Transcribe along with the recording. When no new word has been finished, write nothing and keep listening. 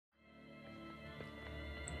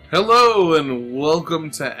Hello and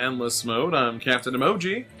welcome to Endless Mode. I'm Captain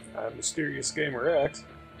Emoji. I'm Mysterious Gamer X.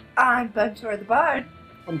 I'm Buntor the Bard.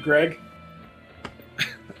 I'm Greg.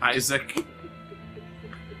 Isaac.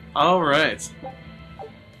 Alright.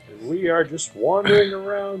 And we are just wandering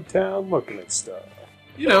around town looking at stuff.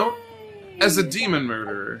 You know, as a demon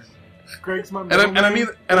murderer. Greg's my And I mean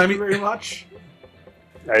Thank you very much.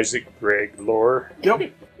 Isaac Greg Lore.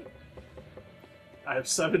 Yep. I have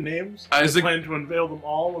 7 names. Isaac- I plan to unveil them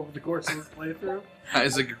all over the course of this playthrough.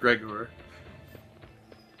 Isaac Gregor.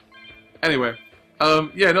 Anyway,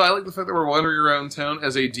 yeah, no, I like the fact that we're wandering around town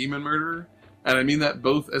as a demon murderer, and I mean that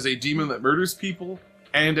both as a demon that murders people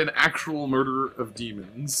and an actual murderer of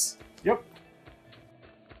demons. Yep.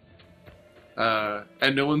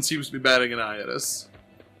 And no one seems to be batting an eye at us.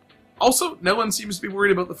 Also, no one seems to be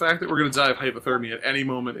worried about the fact that we're going to die of hypothermia at any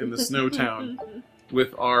moment in the snow town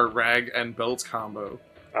with our rag and belt combo.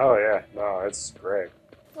 Oh yeah, no, it's Greg.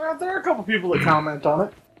 Well, there are a couple people that comment on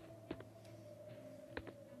it.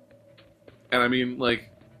 And I mean, like,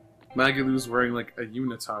 Magalu's wearing, like, a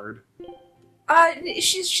unitard.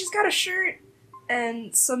 She's got a shirt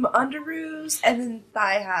and some underoos and then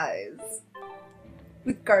thigh highs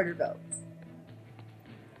with garter belts.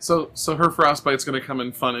 So her frostbite's gonna come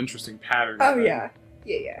in fun, interesting patterns. Oh then. yeah,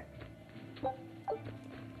 yeah.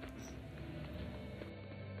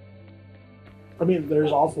 I mean,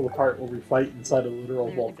 there's also the part where we fight inside a literal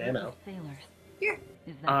volcano. Yeah.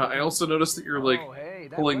 I also noticed that you're, like, Oh, hey,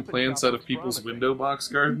 that pulling weapon plants job out of was people's promising. window box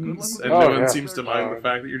gardens, and Oh, no one yeah. seems to mind the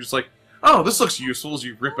fact that you're just like, oh, this looks useful as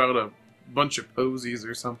you rip out a bunch of posies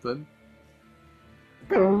or something.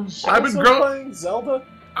 I've been playing Zelda.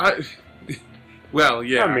 Well,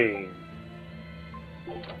 yeah. I mean,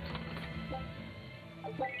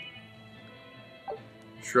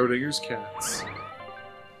 Schrodinger's cats.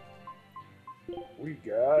 we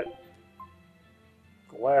got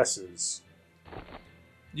glasses.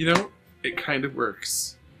 You know, it kind of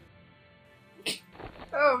works.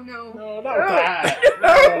 Oh no. No, not that.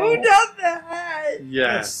 No, not that.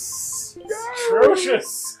 Yes.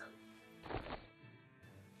 Atrocious.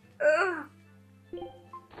 Ugh.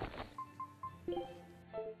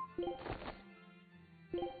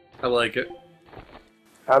 I like it.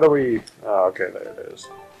 How do we... Oh, okay, there it is.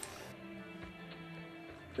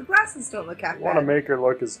 The glasses don't look half Want to bad. make her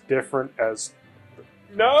look as different as...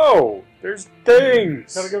 No! There's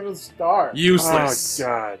things! Gotta go to the star. Useless. Oh,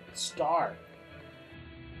 God. Star.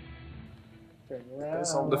 Turn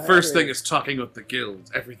That's around. The first thing is talking with the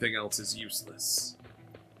guild. Everything else is useless.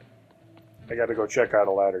 I gotta go check out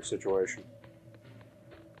a ladder situation.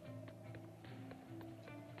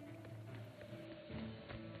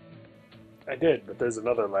 I did, but there's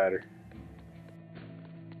another ladder.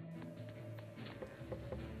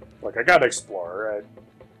 Like, I gotta explore, right?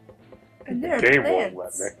 And there are Game won't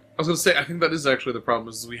plants. let me. I was gonna say, I think that is actually the problem,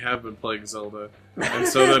 is we have been playing Zelda, and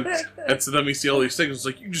so then we see all these things. It's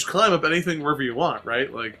like, you can just climb up anything wherever you want,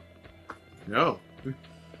 right? Like, no.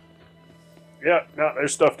 Yeah, no,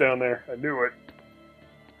 there's stuff down there. I knew it.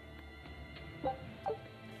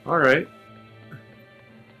 All right.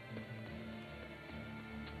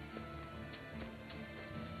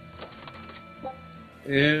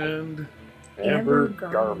 And Amber Amber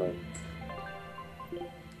garment.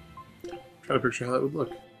 try to picture how that would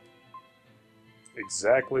look.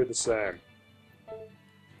 Exactly the same.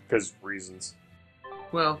 Because reasons.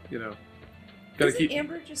 Well, you know, gotta Doesn't keep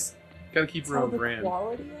Amber just her tell own the brand.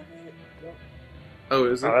 quality of it? Oh,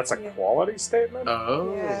 is it? Oh, that's a Yeah. quality statement?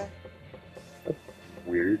 Oh, Yeah.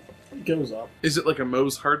 Weird. It goes up. is it like a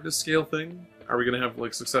Mohs hardness scale thing? Are we gonna have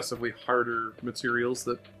like successively harder materials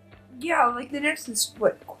that? Yeah, like the next is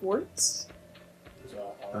what, quartz?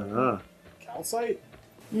 There's calcite.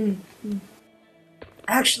 Mm-hmm.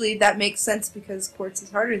 Actually, that makes sense because quartz is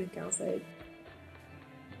harder than calcite.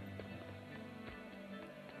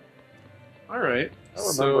 All right. I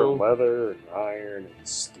remember So leather and iron and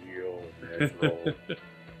steel and metal.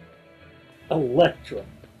 Electrum.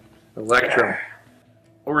 Electrum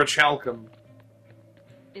or a chalcum,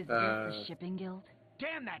 Is this Uh, the shipping guild?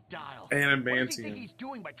 Damn that dial! What do you think adamantium. he's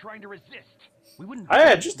doing by trying to resist? We wouldn't. I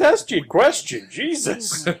had just asked you a question.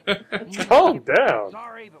 Jesus. Calm down.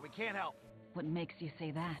 Sorry, but we can't help. What makes you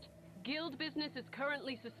say that? Guild business is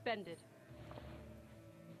currently suspended.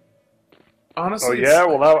 Honestly, Oh yeah,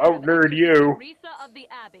 well I'll out nerd you. Teresa of the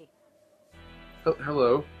Abbey.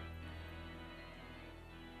 Hello.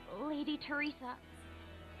 Lady Teresa.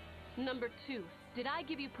 Number 2. Did I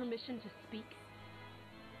give you permission to speak?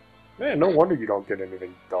 Man, no wonder you don't get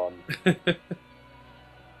anything done.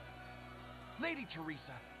 Lady Teresa,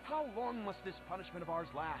 how long must this punishment of ours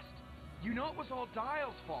last? You know it was all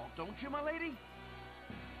Dial's fault, don't you, my lady?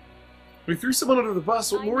 We threw someone under the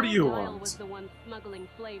bus. What I more do know you Dial want? was the one smuggling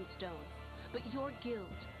Flamestone, but your guild,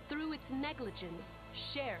 through its negligence,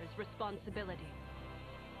 shares responsibility.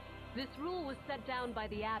 This rule was set down by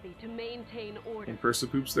the Abbey to maintain order. When a person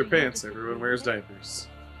poops their pants, everyone wears diapers.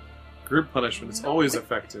 Group punishment is always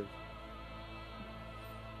effective.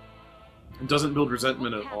 It doesn't build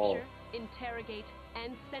resentment at all. Capture, interrogate,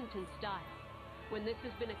 and sentence Dial. When this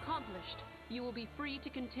has been accomplished, you will be free to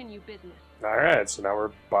continue business. Alright, so now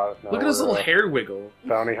we're Look at his little hair wiggle.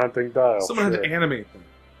 bounty hunting Dial. Someone had sure. to animate them.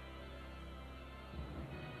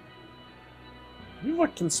 You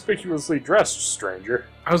look conspicuously dressed, stranger.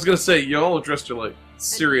 I was gonna say, y'all dressed you like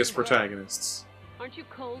serious protagonists. Aren't you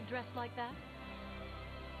cold dressed like that?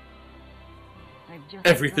 I've just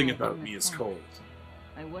Everything arrived about on me the is scent. cold.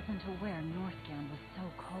 I wasn't aware Northgand was so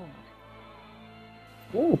cold.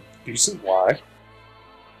 Ooh, decent lie.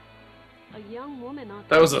 A young woman ought to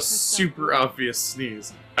That was a keep herself super warm. obvious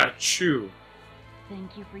sneeze. Achoo.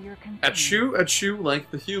 Thank you for your concern. Achoo, achoo,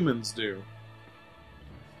 like the humans do.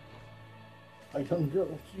 I don't feel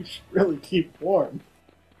like you should really keep warm.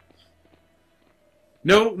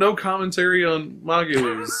 No commentary on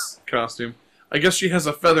Magulu's costume. I guess she has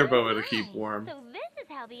a feather boa to keep warm. So this is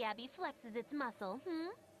how the Abbey flexes its muscle,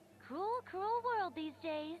 Cruel, cruel world these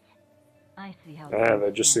days. I see how.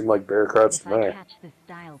 That just seemed like bureaucrats If to I me. catch this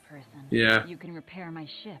Dial person, Yeah. you can repair my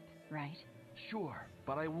ship, right? Sure,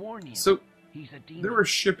 but I warn you. So, he's a demon. they're a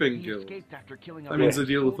shipping He guild. escaped after killing That means our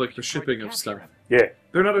they deal with, like, the soldiers who tried to shipping of capture stuff. him. Yeah,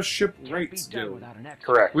 They're not a Can't be shipwrights done guild. without an expert.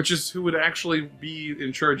 correct. Which is who would actually be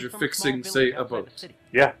in charge He's of from a small fixing, village say, a outside the boat. city.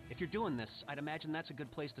 Yeah. If you're doing this, I'd imagine that's a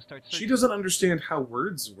good place to start searching. She doesn't understand how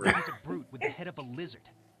words work. He's a brute with the head of a lizard.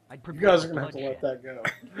 I'd You prepare guys are for gonna have to let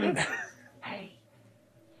bloodshed. that go. Hey.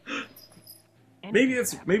 Maybe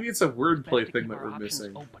it's a wordplay Best to thing keep that our we're options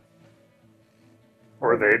missing. open.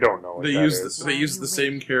 Or they don't know what They that use is. they use the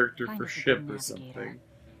same character Find for us a ship good or navigator. something.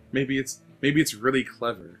 Maybe it's really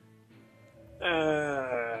clever.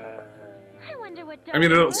 I wonder what I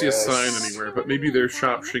mean, I don't see a Yes. sign anywhere, but maybe their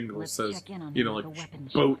shop shingle Let's says, check in on you him know, with like a weapon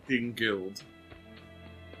check. boating guild.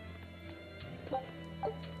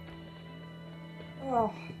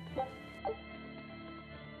 Oh.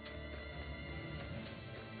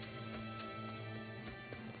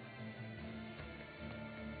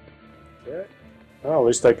 Yeah. Well, at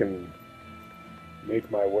least I can make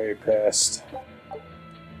my way past.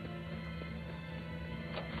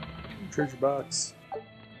 Treasure box.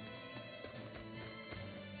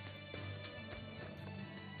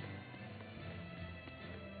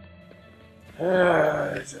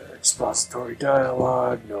 Expository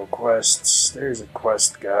dialogue, no quests. There's a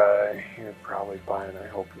quest guy. You're probably buying, I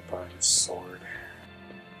hope you're buying a sword.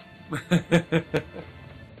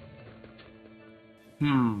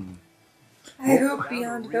 I hope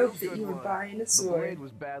beyond hope that you were buying a The sword. blade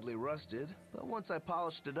was badly rusted, but once I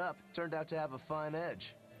polished it up, it turned out to have a fine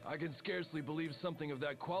edge. I can scarcely believe something of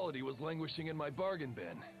that quality was languishing in my bargain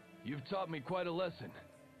bin. You've taught me quite a lesson.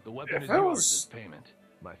 The weapon If is that yours was- as payment.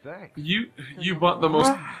 My thanks. You bought the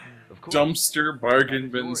most Of course. dumpster bargain That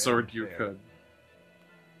is bin your sword end you fair. could.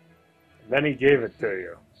 Then he gave it to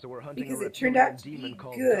you. So we're hunting Because a it turned reptilian out to demon be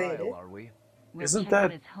called good. Dial, are we? We'll Isn't check that-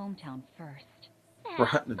 out his hometown first. We're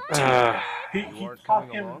hunting a Ah, He You aren't taught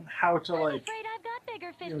coming him along? how to, I'm like, afraid I've got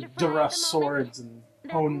bigger fish you know, to fry at duress the moment. swords and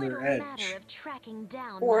There's hone little their edge. matter of tracking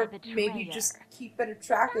down Or my maybe betrayer. just keep better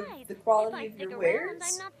track of Besides, the if quality I of stick your around, wares.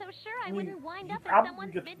 I'm not so sure I I mean, wouldn't wind you up in probably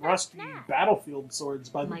someone's get midnight rusty snack. battlefield swords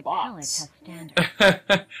by the My palate has bots. standards.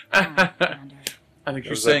 My standards. I think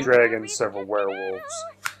you're there's a saying dragon, several werewolves.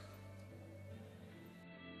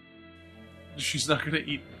 she's not gonna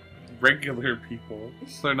eat regular people.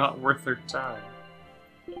 They're not worth her time.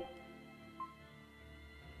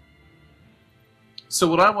 So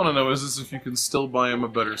what I want to know is if you can still buy him a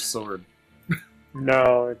better sword.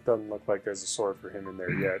 No, it doesn't look like there's a sword for him in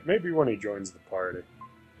there yet. Maybe when he joins the party.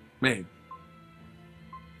 Maybe.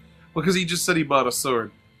 Well, because he just said he bought a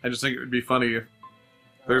sword. I just think it would be funny if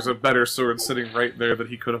there's a better sword sitting right there that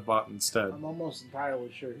he could have bought instead. I'm almost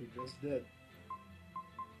entirely sure he just did.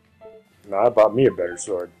 No, I bought me a better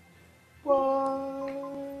sword.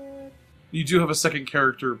 What? You do have a second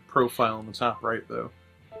character profile on the top right, though.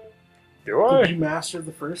 Do Did I? you master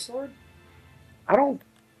the first sword? I don't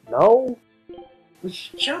know. Let's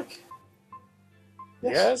check.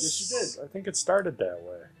 Yes, you did. I think it started that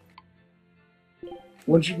way.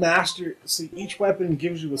 Once you master, see, each weapon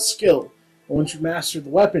gives you a skill. And once you master the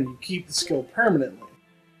weapon, you keep the skill permanently.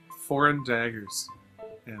 Foreign daggers.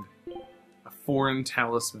 And a foreign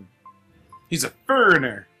talisman. He's a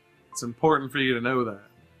foreigner! It's important for you to know that.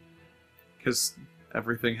 Because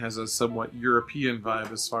everything has a somewhat European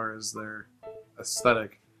vibe as far as their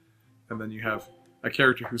aesthetic. and then you have a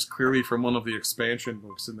character who's clearly from one of the expansion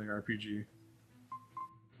books in the RPG.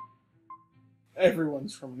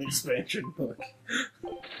 Everyone's from an expansion book.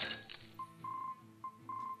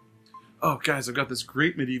 Oh, guys, I've got this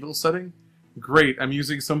great medieval setting. Great, I'm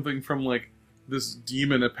using something from, like, this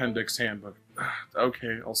demon appendix handbook.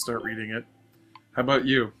 Okay, I'll start reading it. How about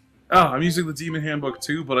you? Oh, I'm using the demon handbook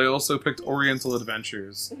too, but I also picked Oriental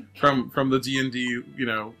Adventures from the D&D,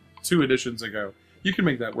 2 editions ago. You can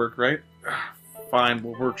make that work, right? Fine,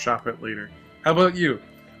 we'll workshop it later. How about you?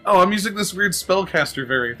 Oh, I'm using this weird spellcaster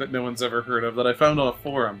variant that no one's ever heard of that I found on a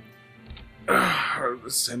forum.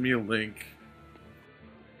 Send me a link.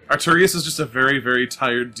 Arturius is just a very, very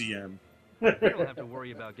tired DM. You don't have to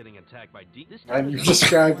worry about getting attacked by And you've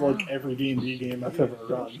described like every D&D game I've ever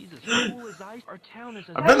run.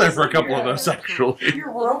 I've been there for a couple of those, actually.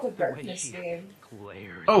 Your World of Darkness game.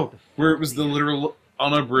 Oh, where it was the literal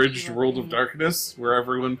unabridged World of Darkness, where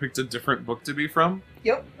everyone picked a different book to be from?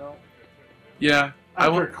 Yep. No. Yeah.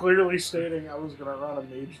 After clearly stating I was going to run a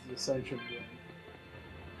Mage the Ascension game.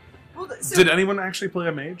 Well, so Did anyone actually play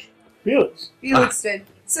a mage? Felix. Felix did.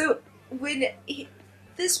 So when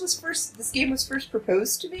this game was first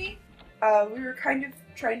proposed to me, we were kind of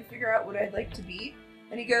trying to figure out what I'd like to be,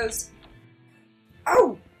 and he goes,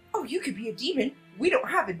 "Oh, you could be a demon. We don't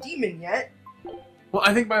have a demon yet." Well,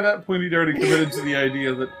 I think by that point he'd already committed to the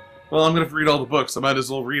idea that, well, I'm going to read all the books. I might as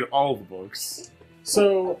well read all the books.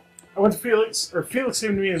 So I went to Felix, or Felix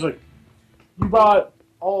came to me and was like, "You bought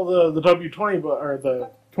all the W20 book or the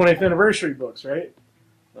 20th anniversary books, right?"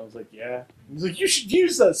 And I was like, "Yeah." He's like, "You should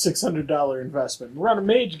use that $600 investment and run a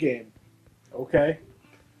mage game." Okay.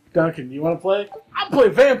 Duncan, you want to play? I'll play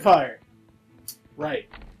vampire. Right.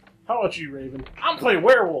 How about you, Raven? I'll play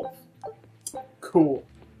werewolf. Cool.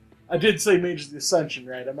 I did say Mage of the Ascension,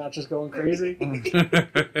 right? I'm not just going crazy.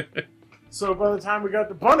 So by the time we got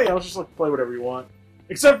to Bunny, I was just like, play whatever you want.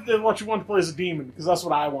 Except that what you want to play as a demon, because that's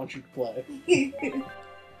what I want you to play.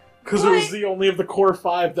 Because it was the only of the core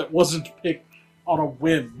 5 that wasn't picked on a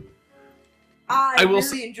whim. I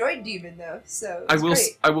really enjoyed Demon though, so it was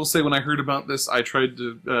great. I will say when I heard about this, I tried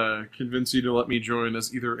to convince you to let me join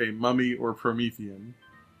as either a mummy or Promethean.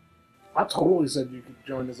 I totally said you could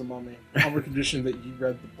join as a mummy, on the condition that you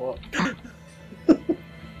read the book.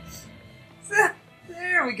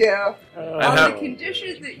 There we go. On the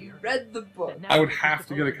condition that you read the book. I would have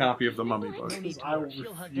to get a copy of the mummy book. I would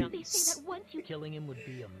refuse. Killing him would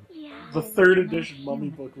be The 3rd edition mummy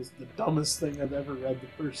book was the dumbest thing I've ever read the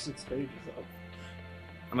first 6 pages of.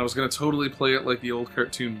 And I was going to totally play it like the old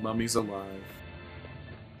cartoon Mummies Alive.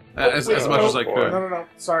 As much as I could. No.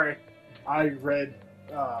 Sorry. I read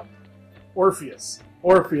Orpheus.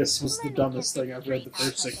 Orpheus was the dumbest thing I've read the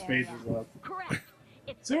first 6 pages of.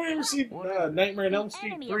 Has anyone ever seen Nightmare on Elm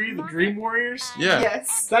Street 3, The Dream Warriors? Yeah.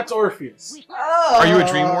 Yes. That's Orpheus. Oh. Are you a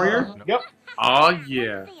Dream Warrior? Yep. Aw,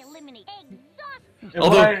 yeah.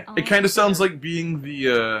 Although, it kind of sounds like being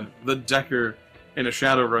the Decker in a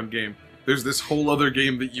Shadowrun game. There's this whole other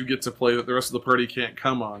game that you get to play that the rest of the party can't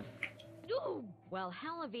come on. Well,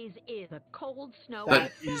 Halavis is a cold snow.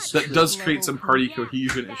 That does create some party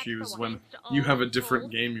cohesion issues when you have a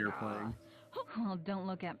different game you're playing. Well, don't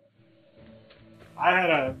look at... I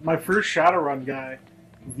had my first Shadowrun guy.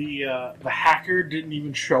 The hacker didn't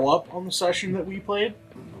even show up on the session that we played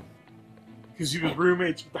because he was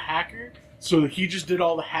roommates with the hacker. So he just did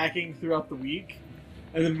all the hacking throughout the week,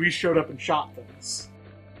 and then we showed up and shot things.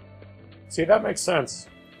 See, that makes sense.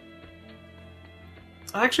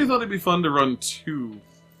 I actually thought it'd be fun to run 2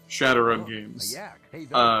 Shadowrun games.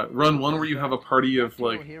 Run one where you have a party of,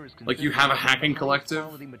 like you have a hacking collective,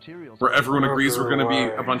 where everyone agrees we're going to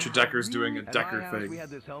be a bunch of Deckers doing a Decker thing.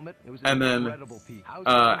 And then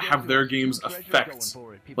have their games affect,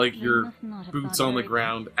 like, your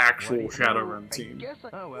boots-on-the-ground actual Shadowrun team.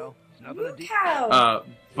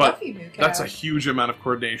 But that's a huge amount of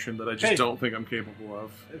coordination that I just don't think I'm capable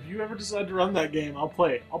of. If you ever decide to run that game, I'll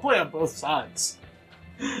play. I'll play on both sides.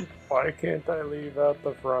 Why can't I leave out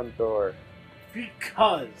the front door?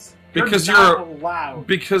 Because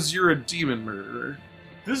you're a demon murderer.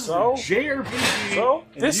 This is a JRPG. So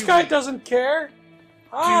this guy doesn't care.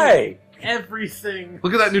 Hi. Everything.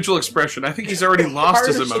 Look at that neutral expression. I think he's already lost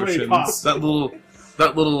his emotions. That little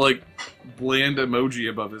like bland emoji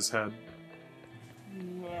above his head.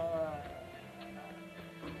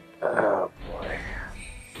 Oh boy.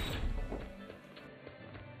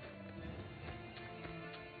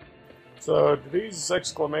 So, do these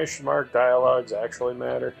exclamation mark dialogues actually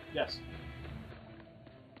matter? Yes.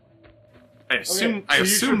 I assume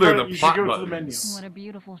they're the plot buttons. What a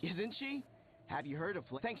beautiful... Isn't she? Have you heard of...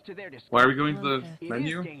 Thanks to their Why are we going to the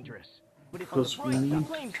menu? Dangerous. But if on the Because we bright need side, to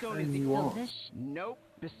Flamestone turn is you on. Nope.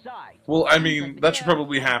 Besides, Well, I mean, that should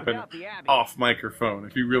probably happen off microphone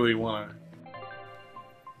if you really want to.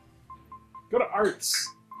 Go to arts.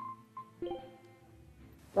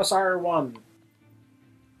 Press R1.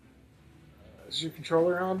 Is your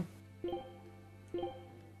controller on?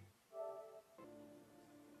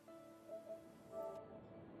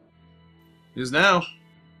 Is now.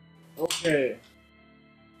 Okay.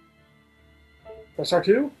 Press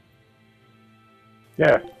R2?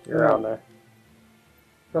 Yeah, you're on there.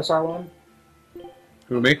 Press R1?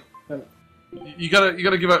 Who, me? No. You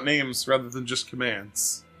gotta give out names rather than just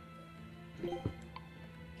commands.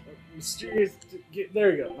 Mysterious.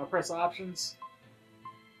 There you go. Now press options.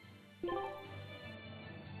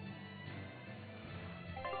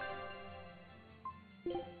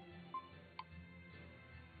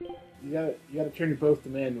 You gotta turn your both to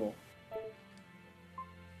manual.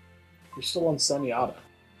 You're still on Sunyata.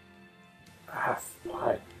 Ah,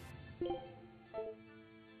 fine.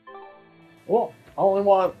 Well, I only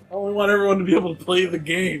want everyone to be able to play the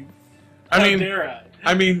game. I mean, dare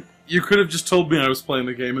I? I mean, you could have just told me I was playing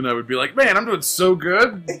the game and I would be like, man, I'm doing so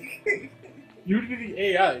good. You would be the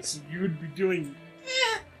AI, so you would be doing.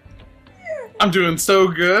 I'm doing so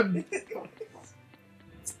good.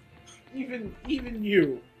 Even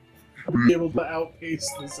you would be able to outpace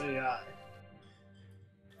this AI.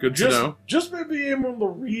 Good to know. Just by being able to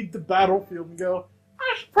read the battlefield and go,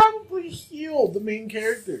 I should probably heal the main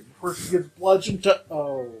character before she gets bludgeoned to.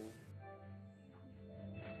 Oh.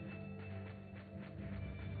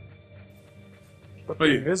 But the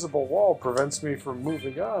invisible wall prevents me from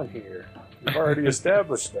moving on here. We've already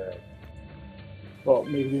established that. Well,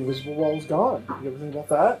 maybe the invisible wall's gone. You ever think about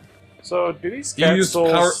that? So, do these You used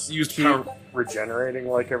capsules used keep power. regenerating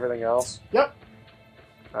like everything else? Yep.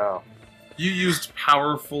 Oh. You used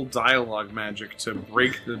powerful dialogue magic to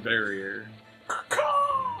break the barrier.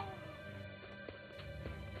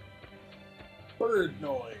 Bird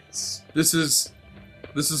noise. This is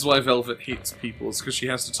why Velvet hates people. It's because she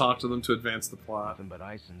has to talk to them to advance the plot. Nothing but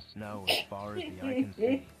ice and snow as far as the eye can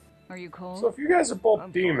see. Are you cold? So if you guys are both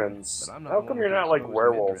I'm fine, demons, but I'm not how one come to you're not like expose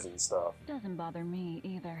werewolves Midriff. and stuff? Doesn't bother me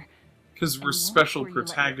either. Because we're And special that's where you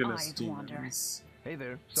let your protagonist eyes wander. demons. Hey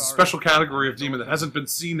there. It's a Sorry. special category of demon that hasn't been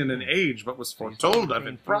seen in an age, but was So you foretold still of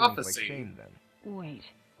in retain feelings like prophecy. shame, then? Wait.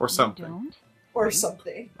 Or You something. don't? Or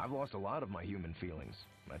something. I've lost a lot of my human feelings.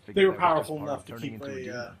 I figured They were that was just powerful part enough of to turning keep into a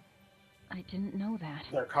demon. I didn't know that.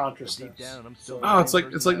 their Deep consciousness. down, I'm still Oh, the it's same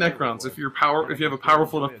like person I was Necrons. before. If you have a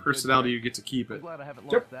powerful enough personality, you get to keep I'm it. glad I haven't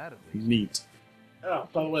Yep. lost that at least. Neat. Oh,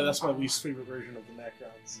 by the way, that's my least favorite version of the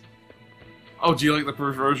Necrons. Oh, do you like the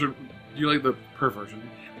perversion? Do you like the perversion?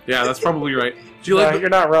 Yeah, that's probably right. Do you like? You're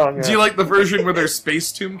not wrong. Do you like the version where they're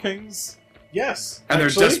space tomb kings Yes. and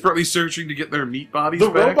actually, they're desperately searching to get their meat bodies the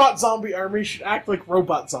back? robot zombie army should act like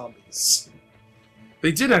robot zombies.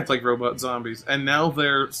 They did act like robot zombies, and now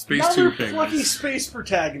they're space Now tomb they're plucky kings. space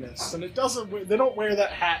protagonists, and it doesn't. They don't wear that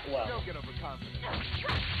hat well. Don't get overconfident.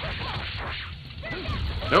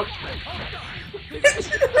 Nope.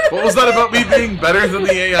 What was that about me being better than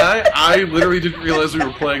the AI? I literally didn't realize we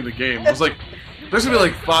were playing the game. I was like, there's gonna be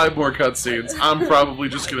like 5 more cutscenes. I'm probably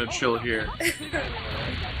just gonna chill here.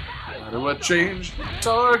 How do I change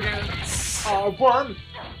targets? R1.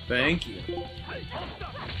 Thank you.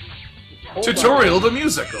 Hold Tutorial the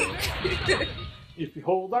musical. If you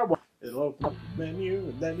hold R1, it'll open up the menu,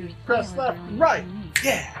 and then you press left and right.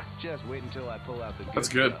 Yeah. Just wait until I pull out the That's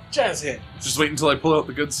good. stuff. Jazz hit. Just wait until I pull out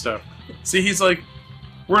the good stuff. See, he's like,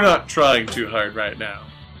 we're not trying too hard right now.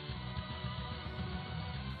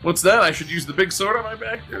 What's that? I should use the big sword on my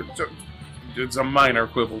back? It's a minor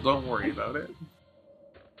quibble. Don't worry about it.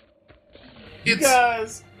 You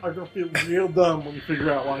guys are gonna feel real dumb when you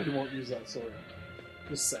figure out why he won't use that sword.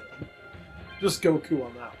 Just saying. Just Goku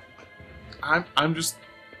on that one. I'm just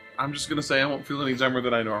gonna say I won't feel any dumber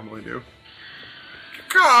than I normally do.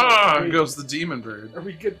 Gah! Goes the demon bird. Are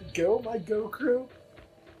we good to go, my Go crew?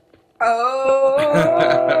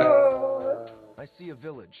 Oh. I see a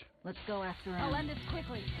village. Let's go after I'll him. end this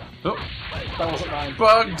quickly. Oh, That wasn't mine.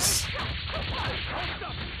 bugs!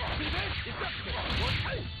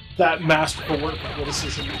 That masterful work of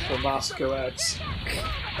criticism for Moscow X.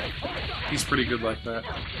 He's pretty good like that.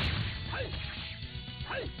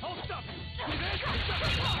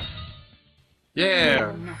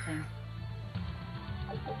 Yeah! Nothing.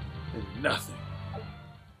 Nothing.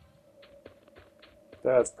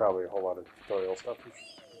 That's probably a whole lot of tutorial stuff.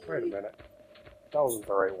 Wait a minute. That wasn't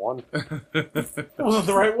the right one. That wasn't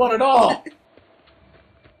the right one at all!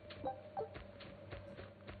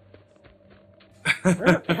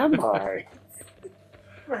 Where am I?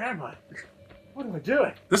 Where am I? What am I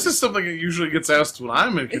doing? This is something that usually gets asked when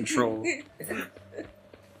I'm in control.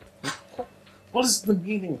 What is the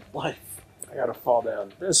meaning of life? I gotta fall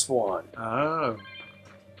down this one. Oh.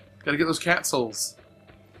 Gotta get those cat souls.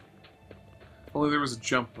 If only there was a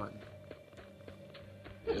jump button.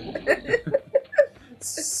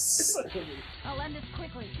 I'll end this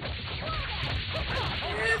quickly.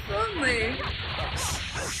 If only.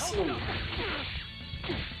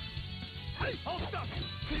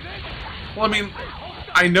 Well, I mean,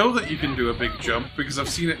 I know that you can do a big jump because I've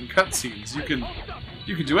seen it in cutscenes. You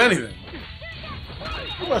can do anything.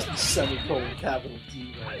 It must be semicolon capital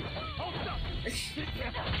D, right?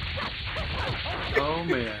 Oh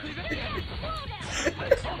man.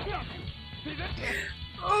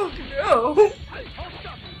 Oh no!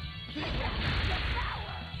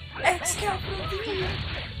 X capital D.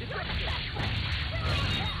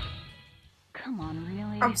 Come on,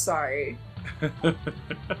 really? I'm sorry.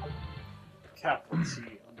 Capital T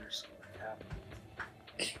underscore capital.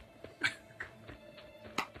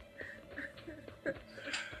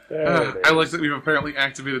 I like that we've apparently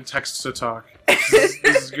activated text to talk. This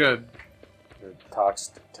is good. Talks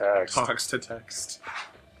to text. Talks to text.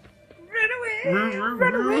 Run away!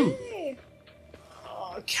 Run away!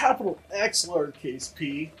 Capital X lowercase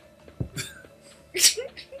p.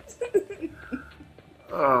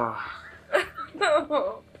 Oh.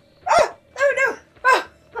 Oh. Ah! Oh no! Ah!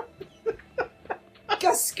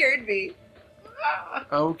 Gus scared me.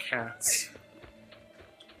 Oh, cats.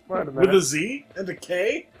 Wait a minute. With a Z and a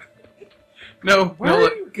K? No, Where no, are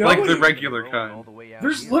you like the going? regular kind.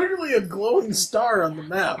 There's literally a glowing star on the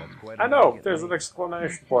map. I know. There's an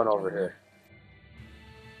exclamation point over here.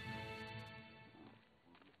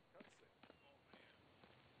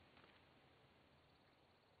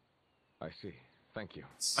 I see. Thank you.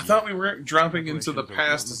 I thought we weren't dropping into the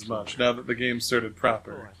past as much now that the game started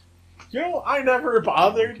proper. You know, I never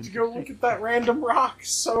bothered to go look at that random rock,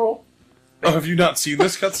 so... Oh, have you not seen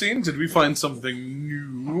this cutscene? Did we find something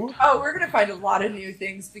new? Oh, we're gonna find a lot of new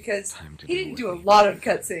things because he didn't do a lot of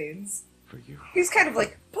cutscenes. He's kind of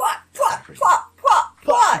like plot, plot, plot, plot,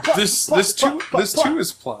 plot. This too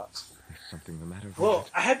is plot. Something the matter. Well,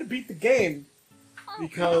 I had to beat the game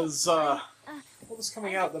because, what was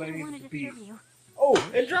coming out that I needed to beat? Oh,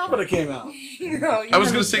 Andromeda came out. No, I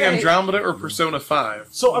was going to say Andromeda or Persona 5.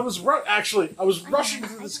 So I was rushing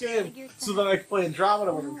through this game so that I could play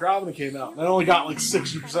Andromeda when Andromeda came out. And I only got like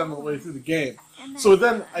 60% of the way through the game. So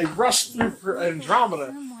then I rushed through for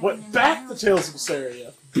Andromeda, went back to Tales of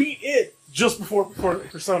Berseria, beat it just before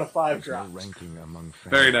Persona 5 dropped.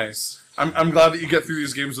 Very nice. I'm glad that you get through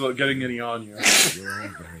these games without getting any on you. You're all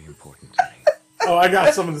very important to me. Oh, I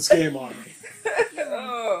got some of this game on me.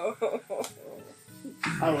 Oh.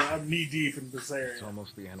 I'm knee deep in Berseria. It's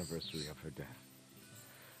almost the anniversary of her death.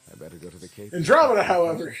 I better go to the Cape. Andromeda,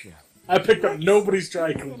 however, I picked up nobody's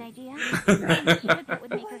dry Good clean. idea. That would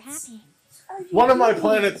make her happy. One of my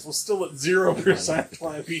planets was still at 0%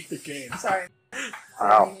 when I beat the game. Sorry.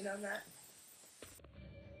 Wow. On that.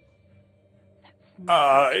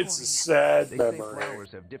 It's a sad They say memory.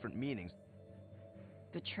 flowers have different meanings.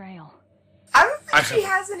 Betrayal. I don't think she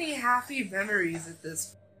has any happy memories at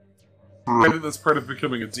this. I think that's part of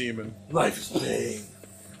becoming a demon. Life is pain.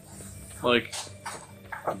 Like,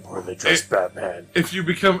 I'm more than just Batman. if you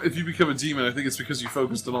become a demon, I think it's because you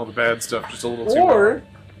focused on all the bad stuff just a little too Or long.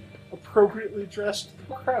 appropriately dressed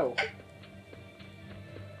crow.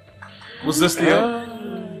 Was this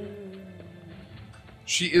the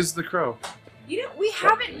She is the crow. You know, we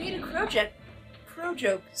haven't made a crow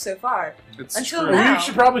joke so far. It's Until true. now. You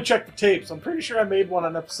should probably check the tapes. I'm pretty sure I made one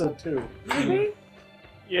on episode 2. Really?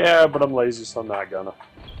 Yeah, but I'm lazy, so I'm not gonna.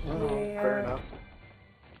 Oh, fair enough.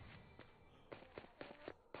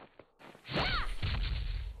 Are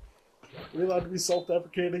we allowed to be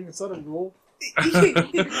self-deprecating? Is that a rule?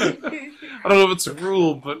 I don't know if it's a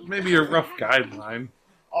rule, but maybe a rough guideline.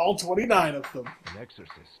 All 29 of them. An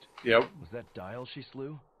exorcist. Yep. Was that Dial she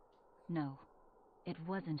slew? No, it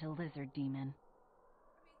wasn't a lizard demon.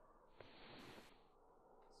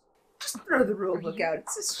 Just throw the rule book out.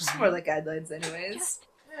 It's just more like guidelines anyways.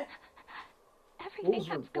 Everything Rules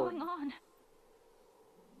are that's going important. on.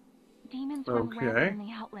 Demons run Okay. rampant in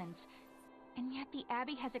the Outlands, and yet the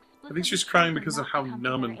Abbey has explicitly I think she's crying chosen because of not how to come to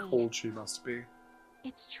numb their and aid. cold she must be.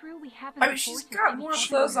 It's true we haven't. I mean, been she's forced to got finish more what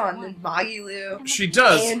clothes we on want. than Magilu. She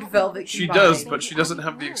does. And Velvet She combined. does, but she doesn't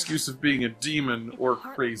have the excuse of being a demon or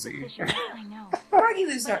crazy. I know.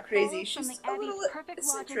 Magilu's But not it crazy. follows She's from the a Abbey's little perfect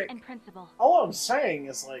logic eccentric. and principle. All I'm saying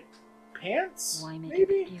is, like, pants? Why make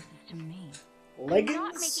Maybe? excuses to me? Leggings? I'm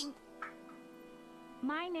not making...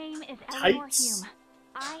 My name is Eleanor Tights? Hume.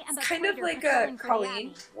 I am It's a kind of traitor like patrolling a for the Colleen.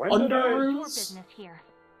 Abbey. When did It's I... your business here.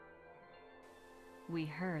 We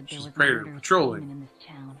heard there She's was a predator a murderous patrolling. demon in this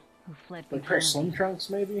town who fled from Like her Halloween. slim trunks,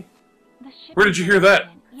 maybe? The ship Where did you hear was that?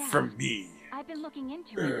 accident, yeah. From me. I've been looking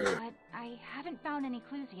into it, but I haven't found any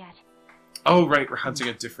clues yet. Oh, right, we're hunting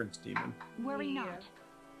a different demon. Worry Yeah. not.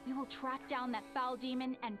 We will track down that foul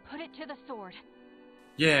demon and put it to the sword.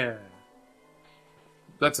 Yeah.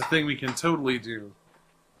 That's a thing we can totally do.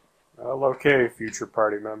 Well, okay, future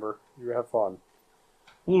party member. You have fun.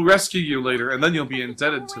 We'll rescue you later, and then you'll be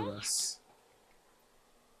indebted to us.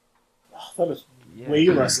 Oh, that is Yeah, way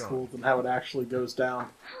keep less going. cool than how it actually goes down.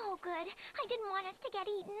 Oh, good. I didn't want us to get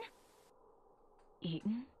eaten.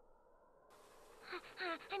 Eaten?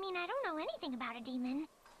 I mean, I don't know anything about a demon.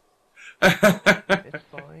 It's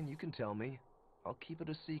fine, you can tell me. I'll keep it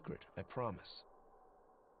a secret, I promise.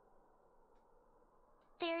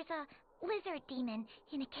 There's a lizard demon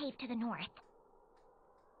in a cave to the north.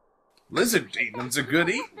 Lizard demon's a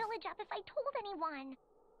goodie. I'll village up if I told anyone.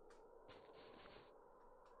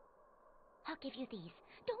 I'll give you these.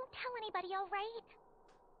 Don't tell anybody, all right?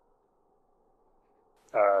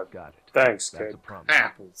 Got it. Thanks, That's kid. a promise.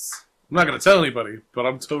 Apples. I'm not gonna tell anybody, but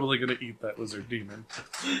I'm totally gonna eat that lizard demon.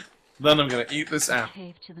 Then I'm gonna eat this apple.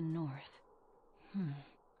 Cave to the north.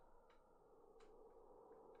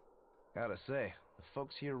 Gotta say, the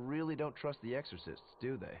folks here really don't trust the exorcists,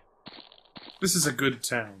 do they? This is a good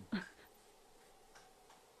town.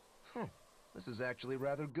 This is actually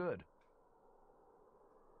rather good.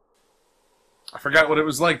 I forgot what it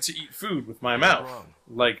was like to eat food with my mouth, Wrong.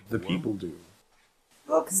 like the people do.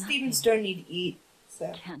 Well, 'cause demons don't need to eat,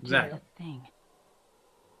 so. Can't do Exactly. a thing.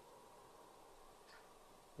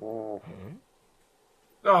 Mhm.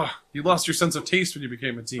 Oh, you lost your sense of taste when you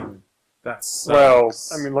became a demon. That sucks.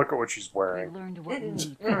 Well, I mean, look at what she's We wearing. learned what we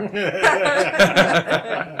need.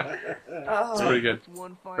 Oh, It's pretty good. That's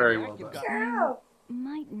one fine Very act well you've done. got. cow.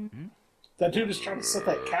 Mightn't. That dude is trying to set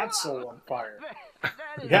that cat soul on fire. That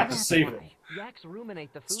You is have to not save why. it. Yaks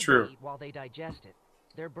ruminate the food true. they eat while they digest it.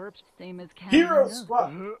 Their burps. Same as cat. Hero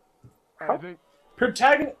spot! I think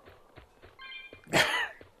Protagonist.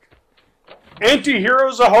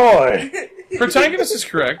 Anti-heroes ahoy! Protagonist is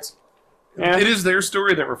correct. Yeah. It is their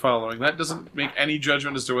story that we're following. That doesn't make any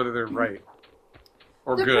judgment as to whether they're right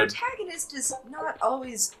or The good. protagonist is not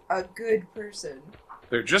always a good person.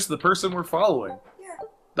 They're just the person we're following. Yeah.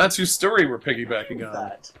 That's whose story we're piggybacking on.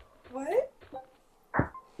 That. What?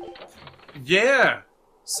 Yeah!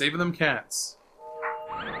 Saving them cats.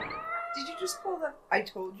 Did you just pull the I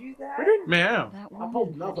told you that? Meow. That I pulled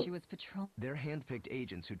woman said nothing. she was patrolling. they're hand-picked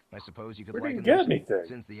agents who, I suppose you could We liken didn't get them to, anything.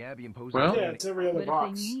 since the Abbey imposes Well- Yeah, it's every other But if they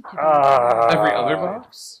box. need to be, Every other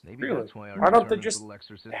box? Maybe Really? that's why our Why don't they determined just little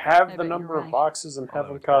exorcist- Have I the bet number you're of right. boxes and have Oh,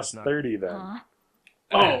 them it's cost not- 30 then. huh?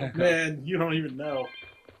 Oh man, you don't even know.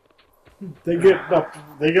 They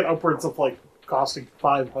get upwards of like costing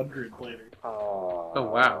 500 later. Oh,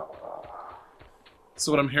 wow.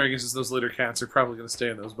 So what I'm hearing is those later cats are probably going to stay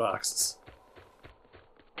in those boxes.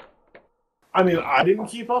 I mean, I didn't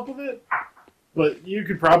keep up with it, but you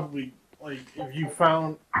could probably like if you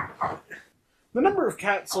found the number of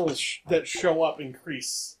cat souls that show up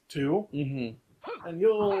increase too, Mm-hmm. and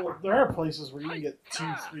there are places where you can get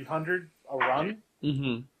 200-300 a run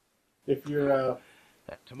Mm-hmm. if you're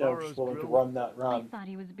Tomorrow's just willing to grill- run that I run. thought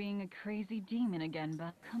he was being a crazy demon again,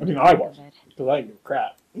 but come I mean, to I think of wasn't, it, because I didn't give a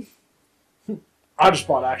crap. I just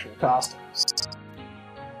bought actual costumes.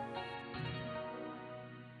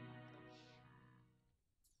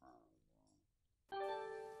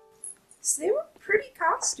 So they were pretty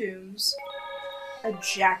costumes. A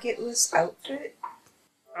jacketless outfit.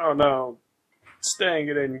 Oh no. Staying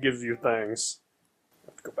it in gives you things.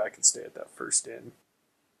 I have to go back and stay at that first inn.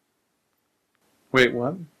 Wait,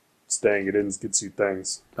 what? Staying it in gets you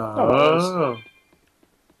things. Oh.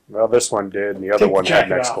 Well, this one did, and the other Take the one had an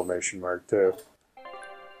jacket off. exclamation mark too.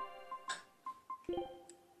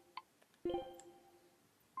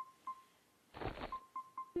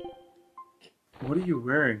 What are you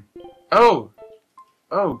wearing? Oh!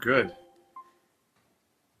 Oh, good.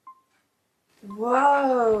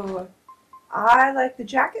 Whoa. I like the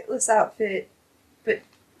jacketless outfit, but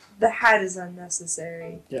the hat is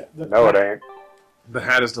unnecessary. Yeah, No, it ain't. The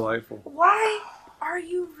hat is delightful. Why are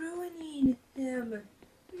you ruining him?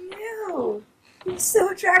 No. He's so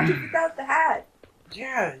attractive without the hat.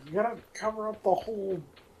 Yeah, you gotta cover up the whole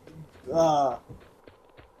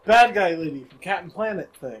bad guy lady from Captain Planet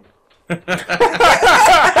thing.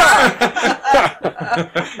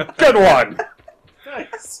 Good one.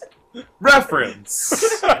 Nice.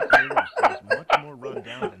 Reference. Caleb says much more run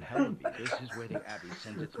down than Hellby. This is where the Abbey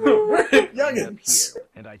sends its men. Youngins.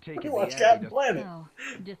 And I take We it watch the Captain Abbey Planet. So,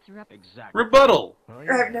 disrupt. Exactly. Rebuttal.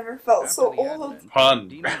 I've never felt so old. Pun.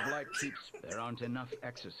 Demon Blight keeps. There aren't enough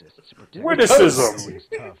exorcists to protect. Witticism. It's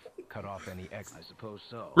tough. Cut off any ex. I suppose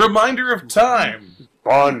so. Reminder of time.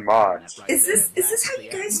 Bon mot. Is this how you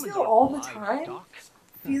guys feel all the time?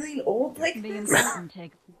 Feeling old like The this? important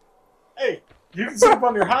takes. Hey, you can sit up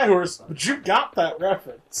on your high horse, but you got that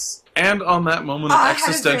reference. And on that moment of I had a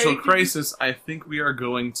existential very- crisis, I think we are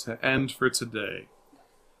going to end for today.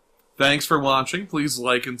 Thanks for watching. Please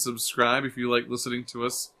like and subscribe if you like listening to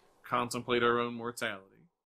us contemplate our own mortality.